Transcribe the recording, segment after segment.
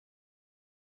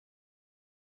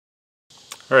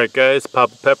Alright guys,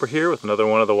 Papa Pepper here with another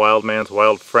one of the Wild Man's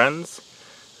Wild Friends.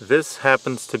 This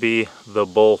happens to be the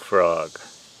bullfrog.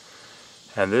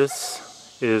 And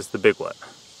this is the big one.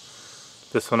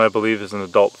 This one I believe is an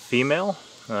adult female.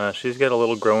 She's got a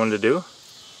little growing to do,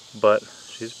 but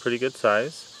she's pretty good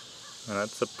size. And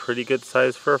that's a pretty good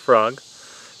size for a frog.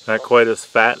 Not quite as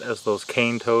fat as those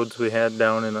cane toads we had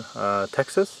down in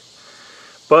Texas.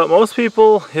 But most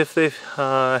people, if they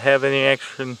have any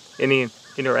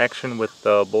interaction with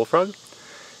the bullfrog,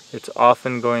 it's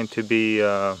often going to be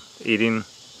eating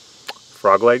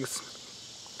frog legs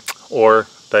or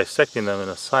dissecting them in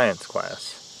a science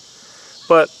class.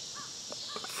 But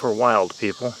for wild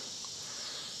people,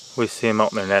 we see them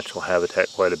out in their natural habitat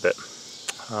quite a bit.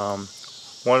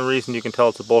 One reason you can tell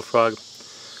it's a bullfrog,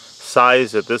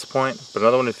 size at this point, but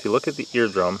another one, if you look at the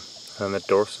eardrum and the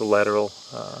dorsolateral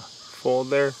fold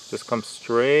there, just comes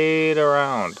straight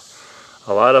around.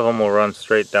 A lot of them will run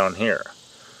straight down here.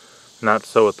 Not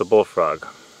so with the bullfrog.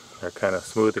 They're kind of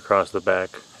smooth across the back,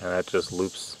 and that just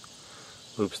loops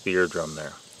the eardrum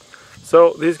there.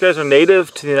 So these guys are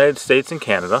native to the United States and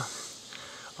Canada.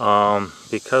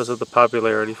 Because of the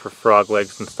popularity for frog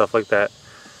legs and stuff like that,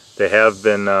 they have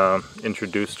been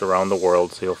introduced around the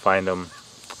world. So you'll find them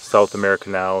South America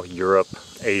now, Europe,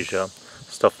 Asia,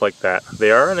 stuff like that.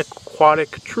 They are an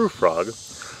aquatic true frog.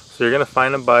 So you're going to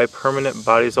find them by permanent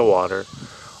bodies of water,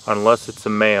 unless it's a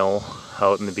male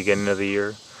out in the beginning of the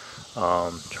year,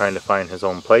 trying to find his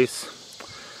own place.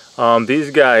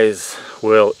 These guys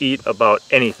will eat about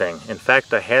anything. In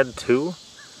fact, I had two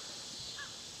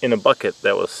in a bucket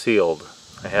that was sealed.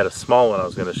 I had a small one I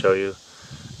was going to show you.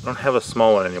 I don't have a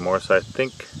small one anymore, so I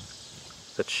think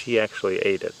that she actually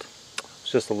ate it.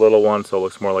 It's just a little one, so it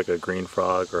looks more like a green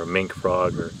frog or a mink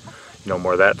frog, or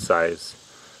more that size.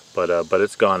 But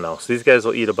it's gone now. So these guys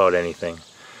will eat about anything.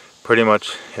 Pretty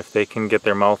much, if they can get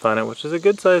their mouth on it, which is a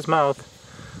good sized mouth,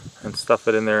 and stuff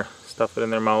it in their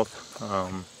mouth,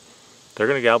 they're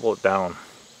gonna gobble it down.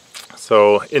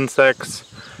 So insects,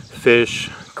 fish,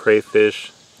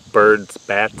 crayfish, birds,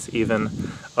 bats,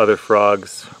 even other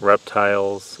frogs,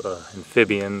 reptiles,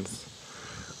 amphibians.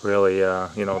 Really,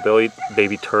 they'll eat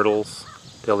baby turtles.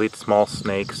 They'll eat small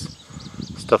snakes.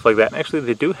 Stuff like that. And actually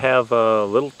they do have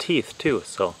little teeth too,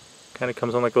 so kind of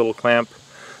comes on like a little clamp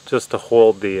just to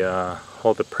hold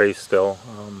the prey still.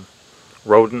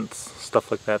 Rodents,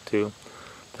 stuff like that too.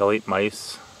 They'll eat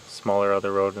mice, smaller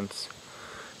other rodents.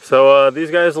 So these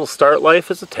guys will start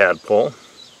life as a tadpole.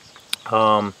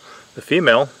 The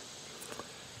female,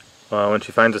 when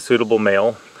she finds a suitable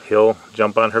male, he'll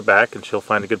jump on her back and she'll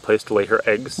find a good place to lay her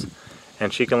eggs.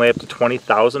 And she can lay up to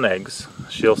 20,000 eggs.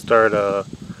 She'll start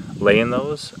laying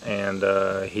those, and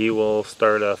he will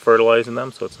start fertilizing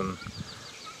them, so it's an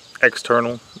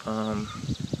external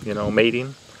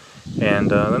mating, and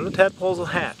then the tadpoles will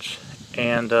hatch.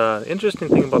 And the interesting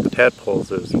thing about the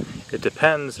tadpoles is it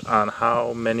depends on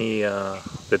how many,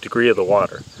 the degree of the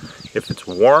water. If it's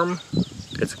warm,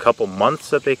 it's a couple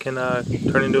months that they can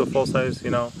turn into a full-size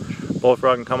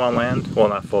bullfrog and come on land. Well,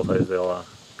 not full-size,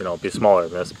 they'll be smaller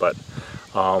than this, but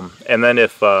and then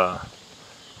if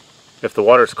the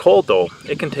water's cold, though,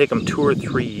 it can take them 2 or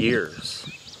 3 years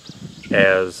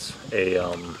as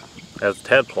a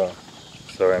tadpole.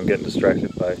 Sorry, I'm getting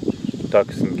distracted by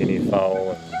ducks and guinea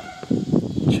fowl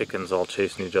and chickens all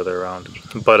chasing each other around.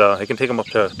 But it can take them up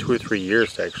to 2 or 3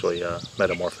 years to actually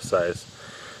metamorphosize.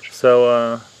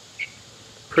 So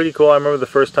pretty cool. I remember the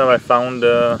first time I found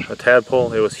a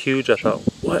tadpole. It was huge. I thought,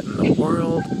 what in the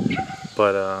world?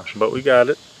 But we got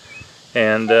it.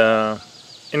 And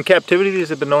in captivity, these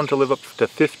have been known to live up to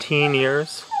 15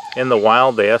 years. In the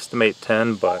wild, they estimate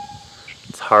 10, but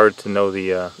it's hard to know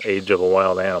the age of a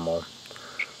wild animal.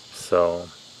 So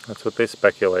that's what they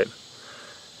speculate.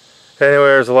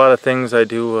 Anyway, there's a lot of things I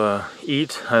do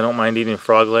eat. I don't mind eating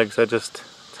frog legs.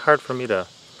 It's hard for me to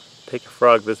take a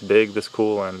frog this big, this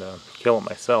cool, and kill it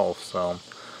myself. So I'll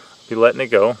be letting it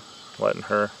go, letting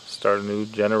her start a new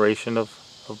generation of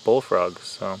bullfrogs.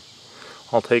 So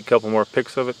I'll take a couple more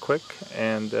pics of it quick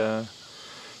and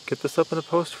get this up in a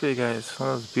post for you guys. One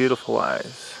of those beautiful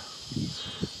eyes.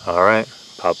 Alright,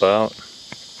 Papa out.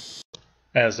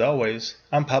 As always,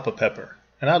 I'm Papa Pepper,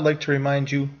 and I'd like to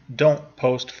remind you, don't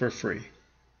post for free.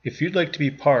 If you'd like to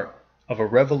be part of a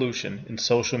revolution in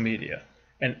social media,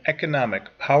 an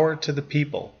economic power to the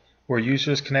people where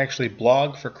users can actually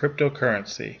blog for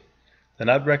cryptocurrency, then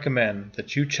I'd recommend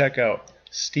that you check out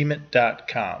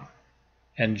steemit.com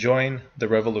and join the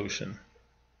revolution.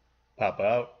 Papa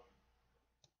out.